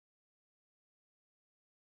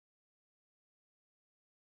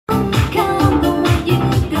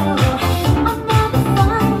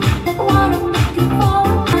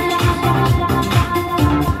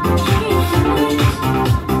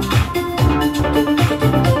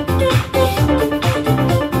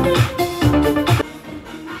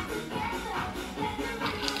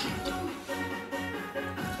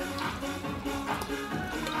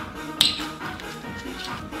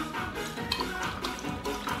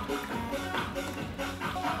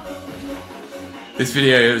This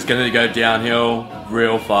video is going to go downhill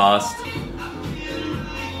real fast.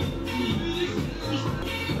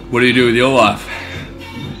 What do you do with your life?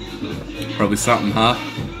 Probably something, huh?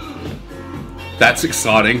 That's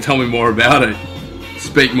exciting. Tell me more about it.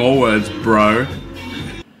 Speak more words, bro.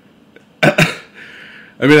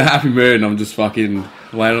 I'm in a happy mood and I'm just fucking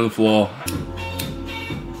laying on the floor.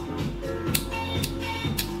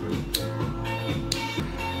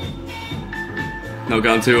 Not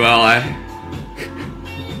going too well, eh?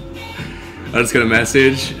 I just got a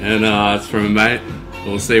message and it's from a mate.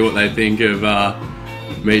 We'll see what they think of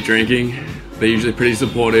me drinking. They're usually pretty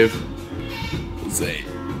supportive. We'll see.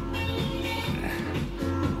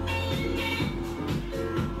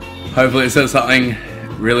 Hopefully it says something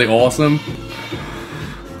really awesome.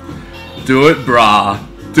 Do it, brah.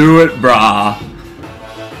 Do it, brah.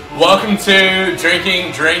 Welcome to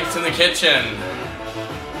drinking drinks in the kitchen.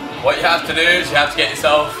 What you have to do is you have to get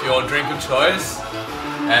yourself your drink of choice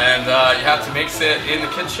and you have to mix it in the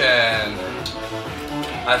kitchen.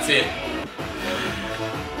 That's it.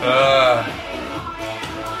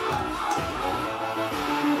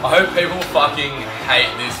 I hope people fucking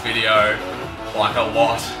hate this video like a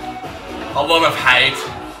lot. A lot of hate,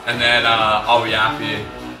 and then I'll be happy.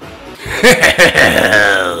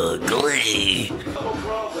 Glee.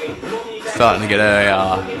 Starting to get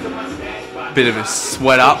a bit of a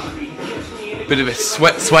sweat up. Bit of a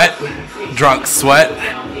sweat. Drunk sweat.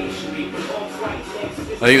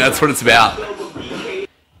 I think that's what it's about.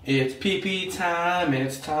 It's pee-pee time,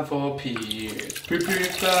 it's time for pee. It's pee-pee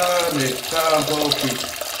time, it's time for pee.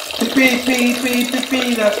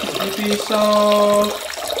 Pee-pee, that's the pee-pee song.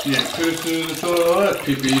 It's piss in the toilet,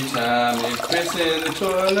 pee-pee time. It's piss in the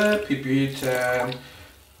toilet, pee-pee time.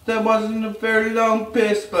 That wasn't a very long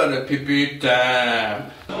piss, but a pee-pee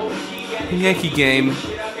time. Yankee game.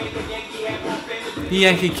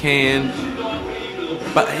 Yankee can.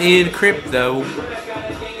 But in crypto.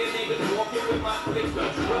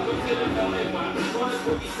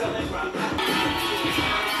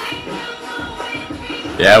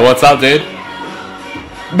 Yeah, what's up, dude?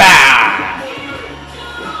 Bah!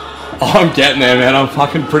 Oh, I'm getting there, man. I'm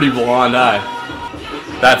fucking pretty blind, eh?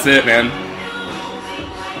 That's it, man.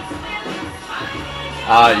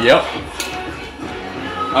 Yep.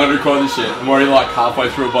 I'm gonna record this shit. I'm already like halfway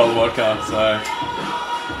through a bottle of vodka, so...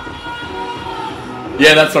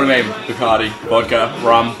 Yeah, that's what I mean. Bacardi, vodka,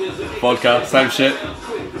 rum, vodka, same shit.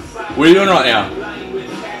 What are you doing right now?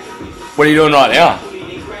 What are you doing right now?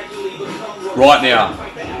 Right now.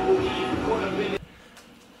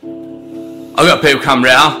 I've got people come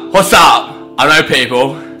round. What's up? I know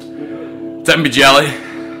people. Don't be jelly,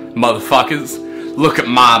 motherfuckers. Look at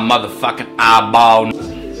my motherfucking eyeball.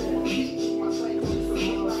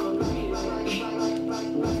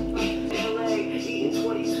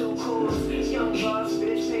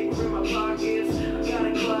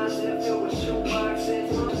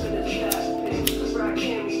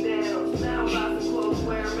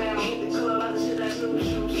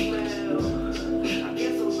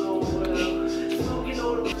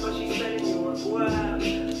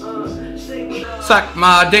 Suck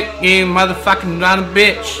my dick, you motherfucking run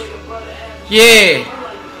bitch. Yeah.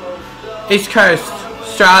 East Coast,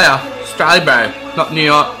 Australia, bro. Not New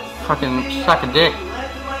York. Fucking suck a dick.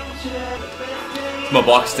 It's my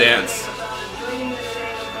box dance.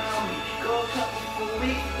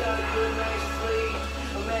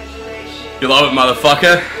 You love it,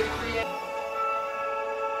 motherfucker.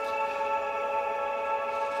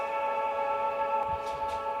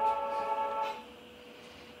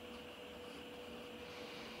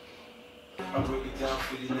 I'll break it down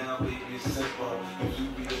for you now, baby, it's simple. If you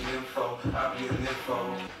be an info, I'll be an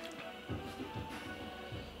info.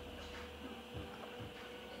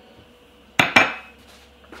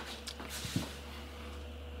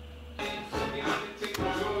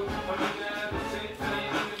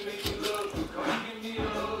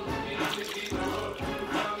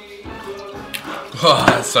 Oh,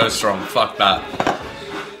 that's so strong. Fuck that.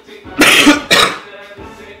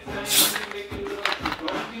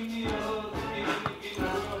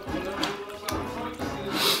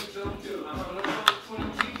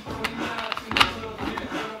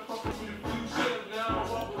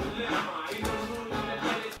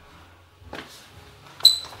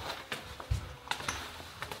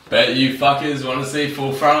 Bet you fuckers want to see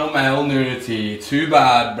full frontal male nudity. Too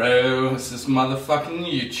bad, bro. It's this motherfucking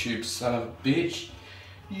YouTube, son of a bitch.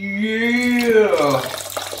 Yeah.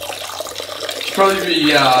 Probably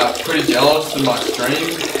be pretty jealous of my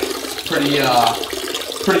stream. It's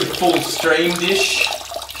pretty full stream dish,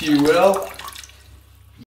 if you will.